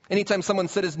 Anytime someone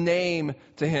said his name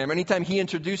to him, anytime he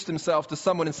introduced himself to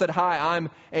someone and said, "Hi, I'm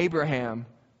Abraham,"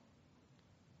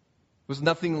 it was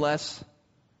nothing less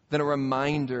than a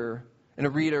reminder and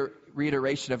a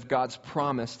reiteration of God's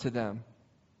promise to them.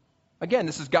 Again,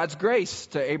 this is God's grace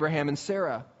to Abraham and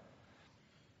Sarah.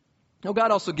 Now,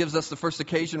 God also gives us the first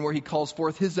occasion where he calls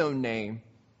forth his own name,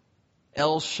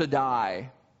 El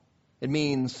Shaddai. It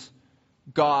means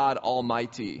God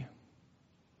Almighty.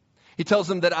 He tells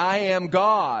them that I am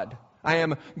God. I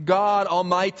am God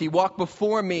Almighty. Walk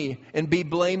before me and be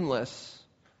blameless.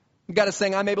 God is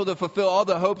saying, I'm able to fulfill all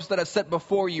the hopes that I've set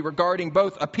before you regarding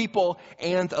both a people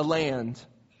and a land.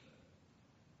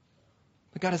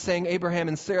 But God is saying, Abraham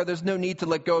and Sarah, there's no need to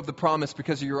let go of the promise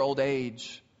because of your old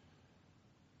age.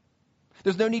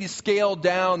 There's no need to scale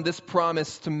down this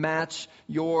promise to match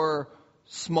your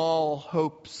small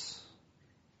hopes.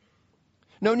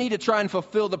 No need to try and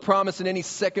fulfill the promise in any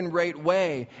second-rate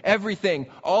way. Everything,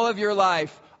 all of your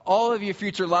life, all of your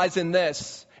future lies in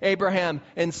this. Abraham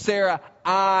and Sarah,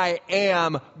 I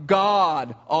am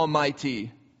God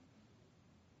Almighty.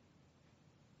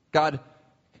 God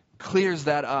clears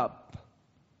that up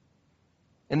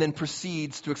and then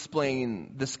proceeds to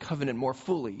explain this covenant more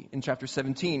fully in chapter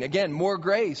 17. Again, more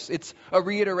grace. It's a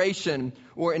reiteration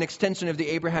or an extension of the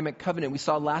Abrahamic covenant we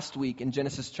saw last week in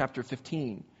Genesis chapter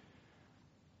 15.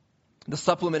 The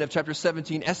supplement of chapter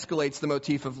 17 escalates the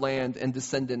motif of land and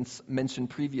descendants mentioned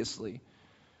previously.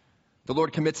 The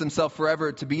Lord commits himself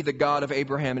forever to be the God of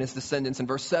Abraham and his descendants in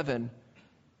verse 7.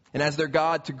 And as their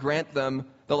God to grant them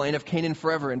the land of Canaan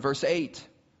forever in verse 8.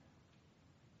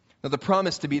 Now the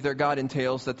promise to be their God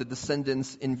entails that the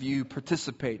descendants in view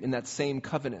participate in that same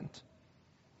covenant.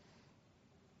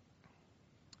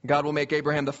 God will make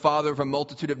Abraham the father of a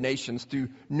multitude of nations through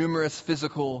numerous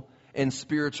physical and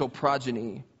spiritual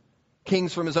progeny.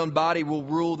 Kings from his own body will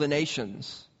rule the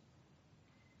nations.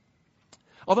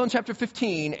 Although in chapter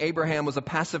 15, Abraham was a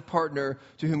passive partner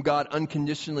to whom God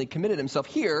unconditionally committed himself,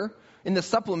 here in the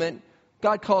supplement,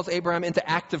 God calls Abraham into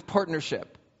active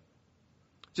partnership.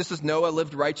 Just as Noah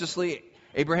lived righteously,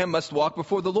 Abraham must walk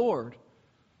before the Lord,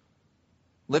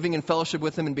 living in fellowship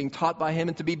with him and being taught by him,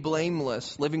 and to be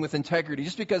blameless, living with integrity.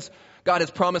 Just because God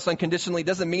has promised unconditionally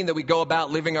doesn't mean that we go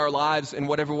about living our lives in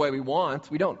whatever way we want.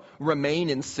 We don't remain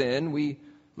in sin. We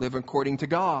live according to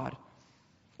God.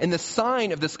 And the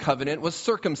sign of this covenant was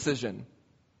circumcision.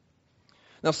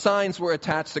 Now, signs were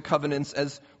attached to covenants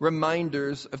as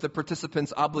reminders of the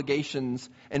participants' obligations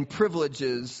and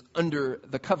privileges under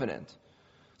the covenant.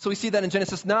 So we see that in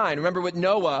Genesis 9. Remember with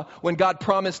Noah, when God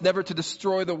promised never to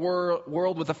destroy the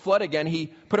world with a flood again, he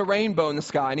put a rainbow in the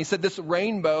sky. And he said, this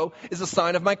rainbow is a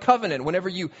sign of my covenant. Whenever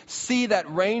you see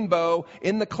that rainbow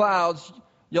in the clouds,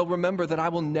 you'll remember that I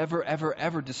will never, ever,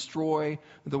 ever destroy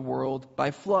the world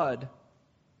by flood.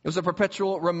 It was a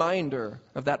perpetual reminder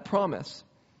of that promise.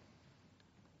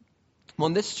 Well,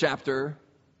 in this chapter,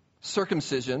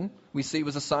 circumcision, we see,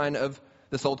 was a sign of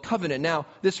this old covenant. Now,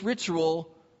 this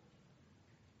ritual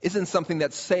isn't something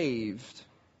that's saved.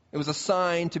 It was a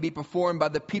sign to be performed by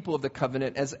the people of the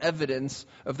covenant as evidence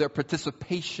of their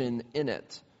participation in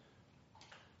it.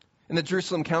 In the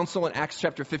Jerusalem Council in Acts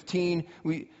chapter 15,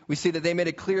 we see that they made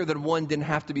it clear that one didn't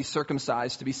have to be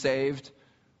circumcised to be saved.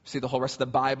 We see the whole rest of the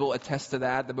Bible attest to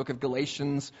that. The book of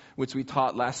Galatians, which we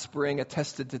taught last spring,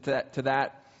 attested to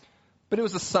that. But it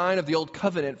was a sign of the old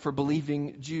covenant for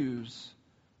believing Jews.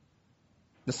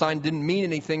 The sign didn't mean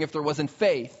anything if there wasn't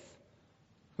faith.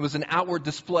 It was an outward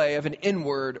display of an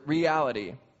inward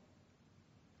reality.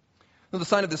 Now, the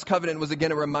sign of this covenant was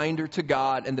again a reminder to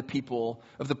God and the people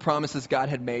of the promises God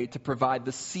had made to provide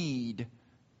the seed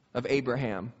of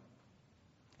Abraham.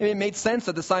 And it made sense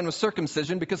that the sign was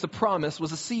circumcision because the promise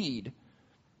was a seed.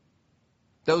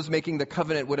 Those making the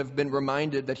covenant would have been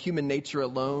reminded that human nature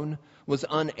alone was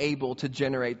unable to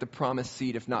generate the promised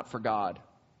seed if not for God.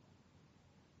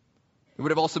 They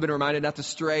would have also been reminded not to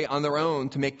stray on their own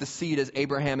to make the seed as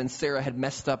Abraham and Sarah had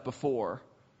messed up before.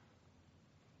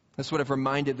 This would have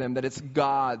reminded them that it's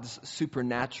God's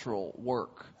supernatural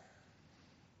work.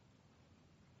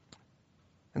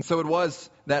 And so it was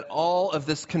that all of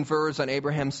this converged on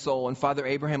Abraham's soul, and Father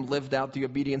Abraham lived out the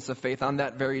obedience of faith on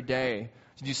that very day.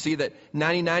 Did you see that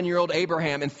 99-year-old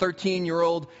Abraham and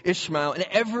 13-year-old Ishmael and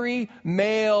every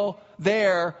male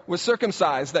there was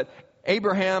circumcised, that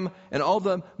Abraham and all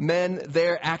the men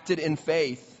there acted in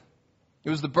faith. It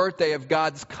was the birthday of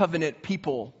God's covenant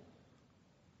people.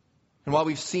 And while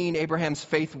we've seen Abraham's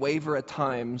faith waver at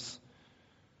times,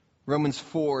 Romans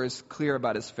 4 is clear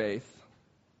about his faith.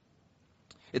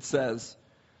 It says,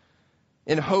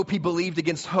 "In hope he believed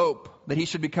against hope that he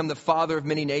should become the father of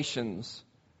many nations.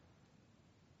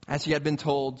 As he had been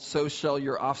told, so shall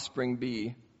your offspring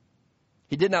be.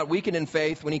 He did not weaken in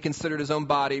faith when he considered his own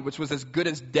body, which was as good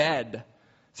as dead,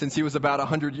 since he was about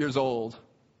 100 years old.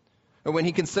 Or when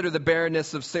he considered the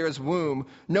barrenness of Sarah's womb,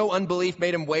 no unbelief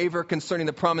made him waver concerning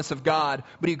the promise of God,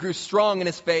 but he grew strong in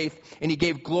his faith, and he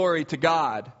gave glory to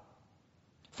God,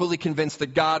 fully convinced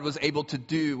that God was able to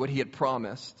do what he had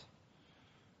promised."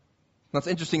 Now it's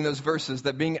interesting in those verses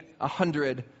that being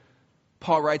 100,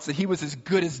 Paul writes that he was as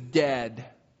good as dead.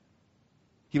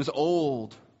 He was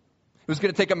old. He was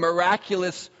going to take a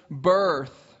miraculous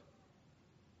birth.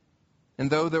 And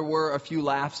though there were a few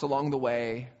laughs along the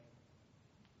way,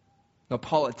 now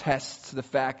Paul attests to the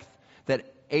fact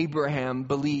that Abraham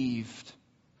believed.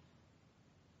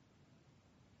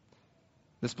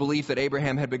 This belief that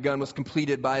Abraham had begun was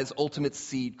completed by his ultimate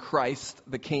seed, Christ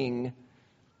the King.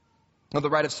 Now, the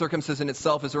rite of circumcision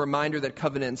itself is a reminder that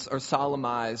covenants are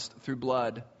solemnized through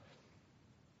blood.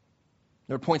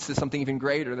 It points to something even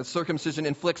greater. The circumcision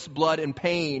inflicts blood and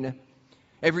pain.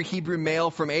 Every Hebrew male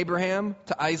from Abraham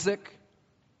to Isaac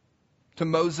to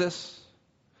Moses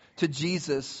to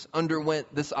Jesus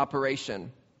underwent this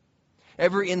operation.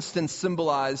 Every instance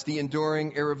symbolized the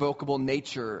enduring, irrevocable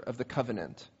nature of the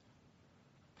covenant.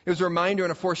 It was a reminder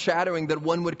and a foreshadowing that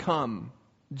one would come,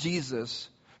 Jesus,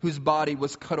 whose body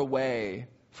was cut away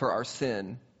for our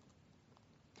sin.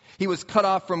 He was cut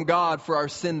off from God for our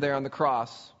sin there on the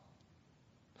cross.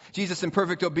 Jesus, in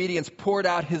perfect obedience, poured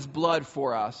out his blood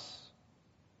for us.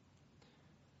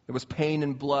 There was pain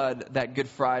and blood that Good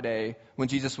Friday when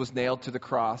Jesus was nailed to the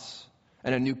cross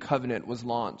and a new covenant was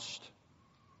launched.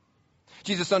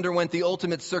 Jesus underwent the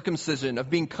ultimate circumcision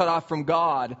of being cut off from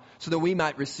God so that we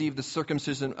might receive the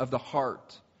circumcision of the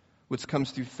heart, which comes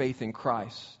through faith in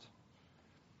Christ.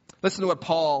 Listen to what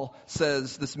Paul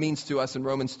says this means to us in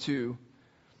Romans 2.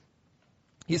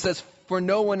 He says, "For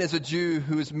no one is a Jew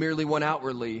who is merely one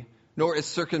outwardly, nor is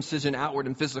circumcision outward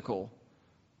and physical.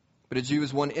 But a Jew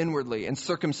is one inwardly, and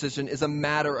circumcision is a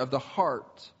matter of the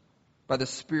heart, by the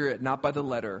Spirit, not by the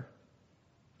letter.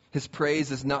 His praise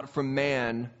is not from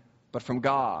man, but from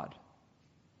God."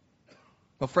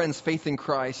 Well, friends, faith in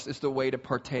Christ is the way to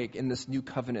partake in this new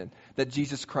covenant that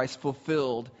Jesus Christ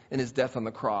fulfilled in his death on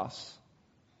the cross.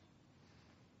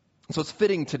 And so it's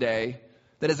fitting today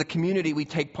that as a community we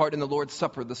take part in the Lord's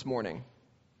Supper this morning.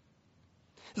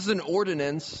 This is an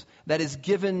ordinance that is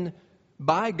given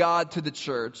by God to the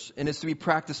church and is to be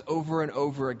practiced over and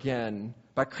over again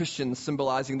by Christians,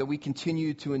 symbolizing that we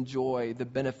continue to enjoy the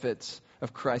benefits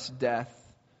of Christ's death.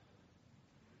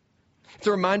 It's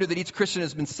a reminder that each Christian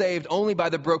has been saved only by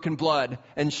the broken blood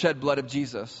and shed blood of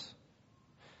Jesus.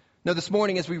 Now this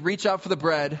morning, as we reach out for the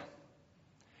bread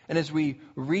and as we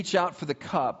reach out for the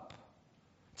cup,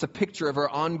 it's a picture of our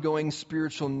ongoing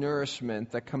spiritual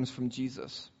nourishment that comes from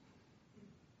Jesus.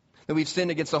 That we've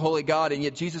sinned against the holy God, and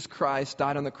yet Jesus Christ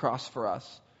died on the cross for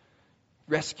us,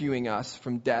 rescuing us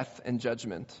from death and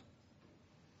judgment.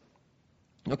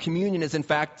 Now, communion is in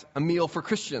fact a meal for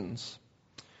Christians.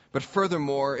 But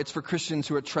furthermore, it's for Christians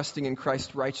who are trusting in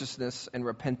Christ's righteousness and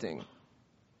repenting.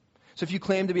 So if you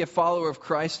claim to be a follower of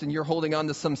Christ and you're holding on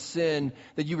to some sin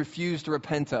that you refuse to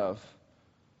repent of,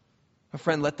 my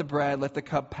friend, let the bread, let the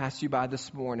cup pass you by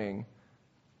this morning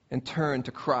and turn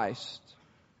to Christ.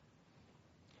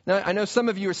 Now, I know some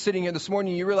of you are sitting here this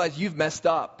morning and you realize you've messed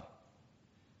up.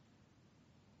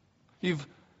 You've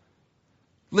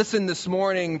listened this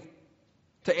morning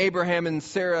to Abraham and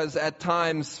Sarah's, at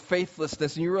times,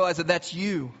 faithlessness, and you realize that that's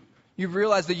you. You've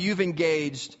realized that you've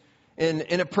engaged in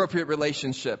inappropriate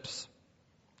relationships,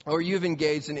 or you've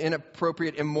engaged in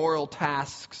inappropriate, immoral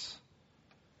tasks.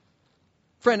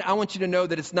 Friend, I want you to know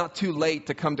that it's not too late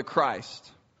to come to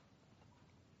Christ.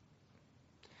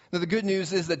 Now, the good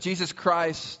news is that Jesus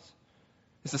Christ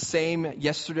is the same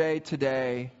yesterday,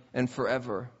 today, and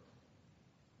forever.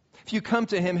 If you come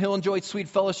to him, he'll enjoy sweet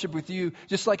fellowship with you,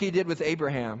 just like he did with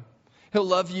Abraham. He'll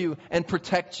love you and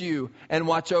protect you and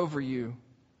watch over you.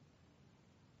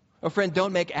 Oh, friend,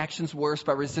 don't make actions worse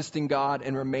by resisting God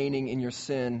and remaining in your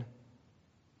sin.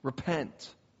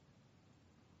 Repent.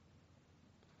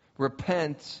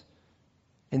 Repent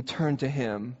and turn to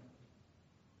Him.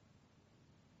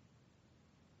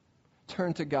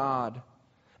 Turn to God.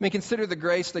 I mean, consider the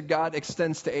grace that God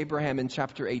extends to Abraham in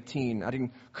chapter 18. I'd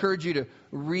encourage you to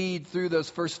read through those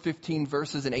first 15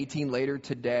 verses and 18 later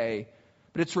today.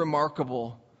 But it's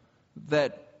remarkable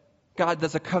that God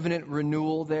does a covenant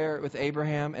renewal there with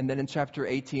Abraham, and then in chapter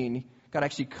 18, God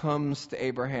actually comes to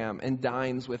Abraham and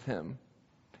dines with him,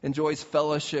 enjoys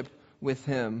fellowship with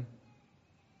him.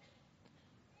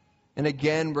 And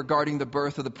again, regarding the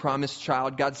birth of the promised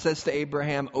child, God says to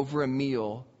Abraham over a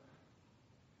meal,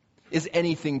 "Is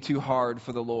anything too hard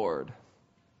for the Lord?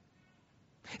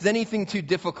 Is anything too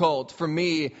difficult for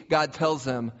me?" God tells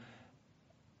him.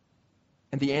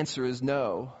 And the answer is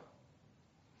no.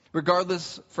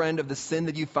 Regardless, friend, of the sin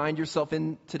that you find yourself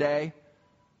in today,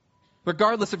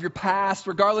 regardless of your past,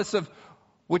 regardless of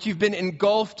what you've been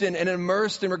engulfed in and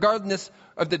immersed in, regardless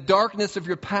of the darkness of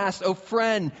your past, oh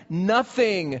friend,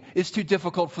 nothing is too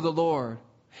difficult for the Lord.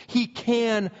 He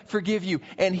can forgive you,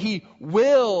 and He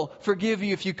will forgive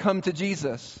you if you come to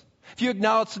Jesus. If you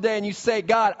acknowledge today and you say,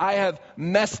 "God, I have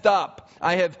messed up.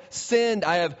 I have sinned.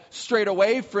 I have strayed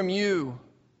away from you.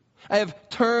 I have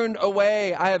turned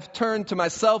away. I have turned to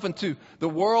myself and to the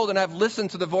world, and I've listened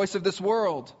to the voice of this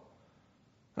world.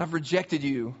 And I've rejected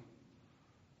you."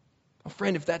 Oh,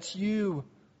 friend, if that's you,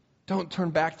 don't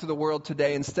turn back to the world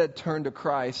today. Instead, turn to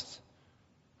Christ.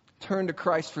 Turn to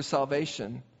Christ for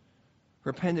salvation.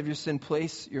 Repent of your sin.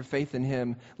 Place your faith in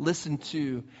Him. Listen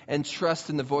to and trust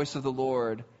in the voice of the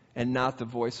Lord and not the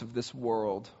voice of this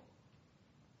world.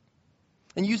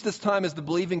 And use this time as the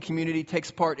believing community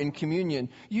takes part in communion.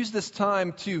 Use this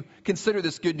time to consider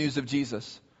this good news of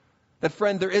Jesus. That,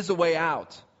 friend, there is a way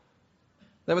out.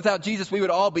 That without Jesus, we would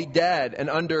all be dead and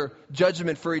under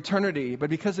judgment for eternity. But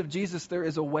because of Jesus, there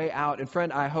is a way out. And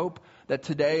friend, I hope that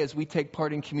today, as we take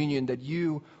part in communion, that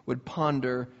you would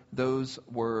ponder those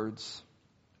words.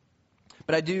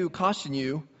 But I do caution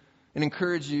you and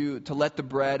encourage you to let the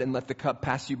bread and let the cup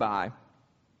pass you by.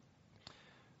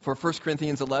 For 1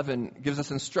 Corinthians 11 gives us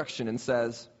instruction and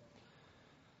says,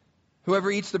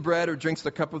 "Whoever eats the bread or drinks the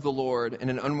cup of the Lord in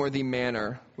an unworthy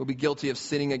manner will be guilty of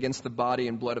sinning against the body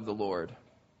and blood of the Lord.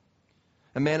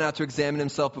 A man ought to examine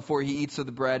himself before he eats of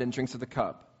the bread and drinks of the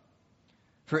cup.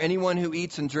 For anyone who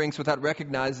eats and drinks without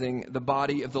recognizing the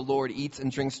body of the Lord eats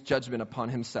and drinks judgment upon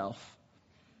himself."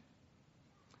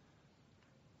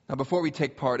 Now, before we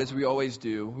take part, as we always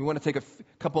do, we want to take a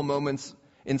couple moments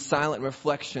in silent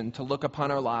reflection to look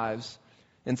upon our lives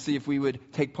and see if we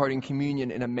would take part in communion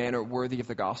in a manner worthy of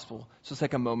the gospel. So let's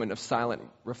take a moment of silent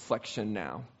reflection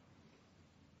now.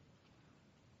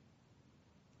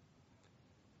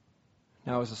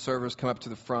 Now, as the servers come up to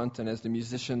the front and as the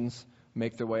musicians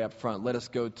make their way up front, let us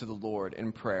go to the Lord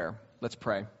in prayer. Let's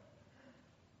pray.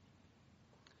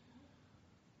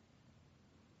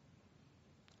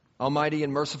 Almighty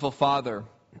and merciful Father,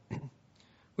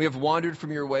 we have wandered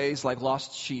from your ways like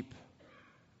lost sheep.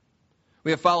 We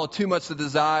have followed too much the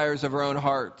desires of our own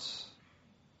hearts.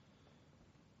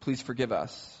 Please forgive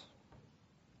us.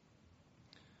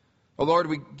 Oh Lord,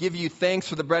 we give you thanks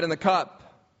for the bread and the cup,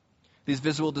 these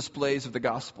visible displays of the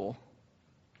gospel.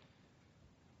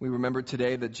 We remember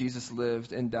today that Jesus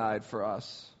lived and died for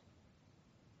us,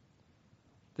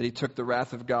 that He took the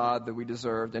wrath of God that we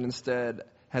deserved and instead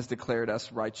has declared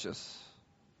us righteous.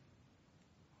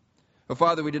 Oh,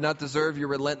 Father, we did not deserve your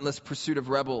relentless pursuit of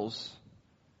rebels.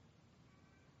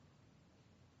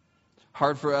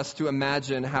 Hard for us to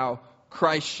imagine how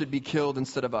Christ should be killed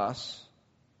instead of us.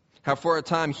 How for a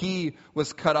time He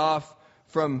was cut off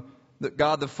from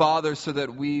God the Father so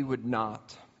that we would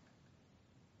not.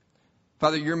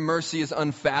 Father, your mercy is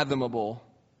unfathomable.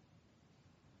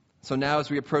 So now as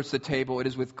we approach the table, it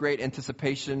is with great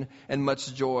anticipation and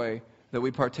much joy that we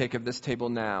partake of this table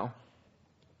now.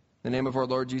 In the name of our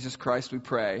Lord Jesus Christ we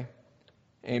pray.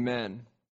 Amen.